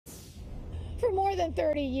For more than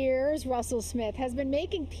 30 years, Russell Smith has been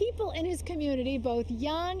making people in his community, both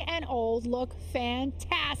young and old, look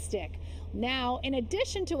fantastic. Now, in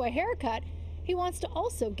addition to a haircut, he wants to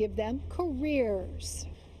also give them careers.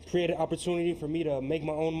 Create an opportunity for me to make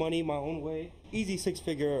my own money my own way. Easy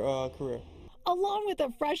six-figure career. Along with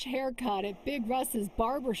a fresh haircut at Big Russ's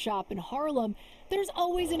barbershop in Harlem, there's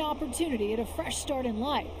always an opportunity at a fresh start in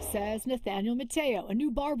life, says Nathaniel Mateo, a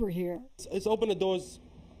new barber here. It's opened the doors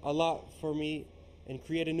a lot for me and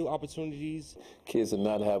created new opportunities. Kids are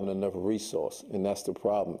not having enough resource, and that's the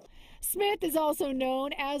problem. Smith is also known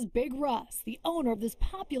as Big Russ, the owner of this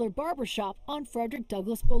popular barbershop on Frederick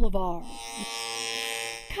Douglass Boulevard.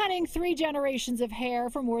 Cutting 3 generations of hair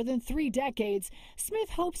for more than 3 decades, Smith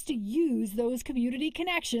hopes to use those community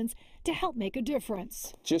connections to help make a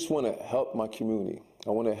difference. Just want to help my community. I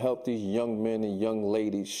want to help these young men and young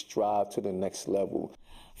ladies strive to the next level.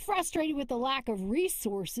 Frustrated with the lack of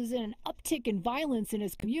resources and an uptick in violence in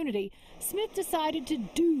his community, Smith decided to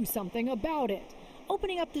do something about it,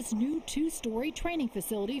 opening up this new 2-story training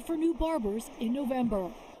facility for new barbers in November.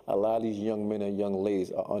 A lot of these young men and young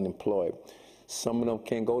ladies are unemployed. Some of them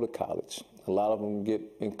can't go to college. A lot of them get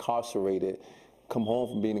incarcerated, come home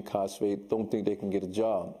from being incarcerated, don't think they can get a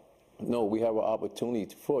job. No, we have an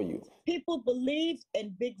opportunity for you. People believe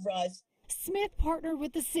in Big Russ. Smith partnered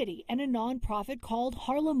with the city and a nonprofit called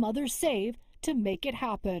Harlem Mothers Save to make it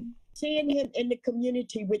happen. Seeing him in the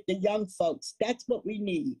community with the young folks, that's what we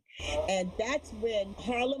need. And that's when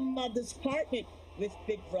Harlem Mothers partnered with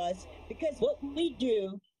Big Russ, because what we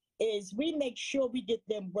do is we make sure we get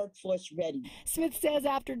them workforce ready. Smith says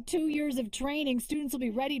after 2 years of training, students will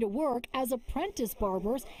be ready to work as apprentice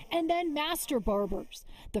barbers and then master barbers.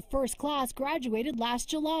 The first class graduated last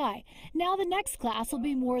July. Now the next class will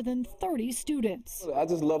be more than 30 students. I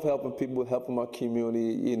just love helping people, helping my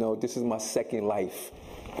community. You know, this is my second life.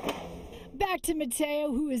 Back to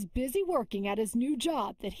Mateo, who is busy working at his new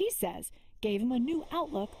job that he says gave him a new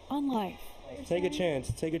outlook on life. Take a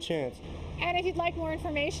chance, take a chance. And if you'd like more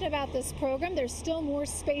information about this program, there's still more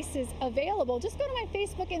spaces available. Just go to my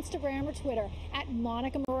Facebook, Instagram, or Twitter at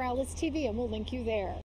Monica Morales TV, and we'll link you there.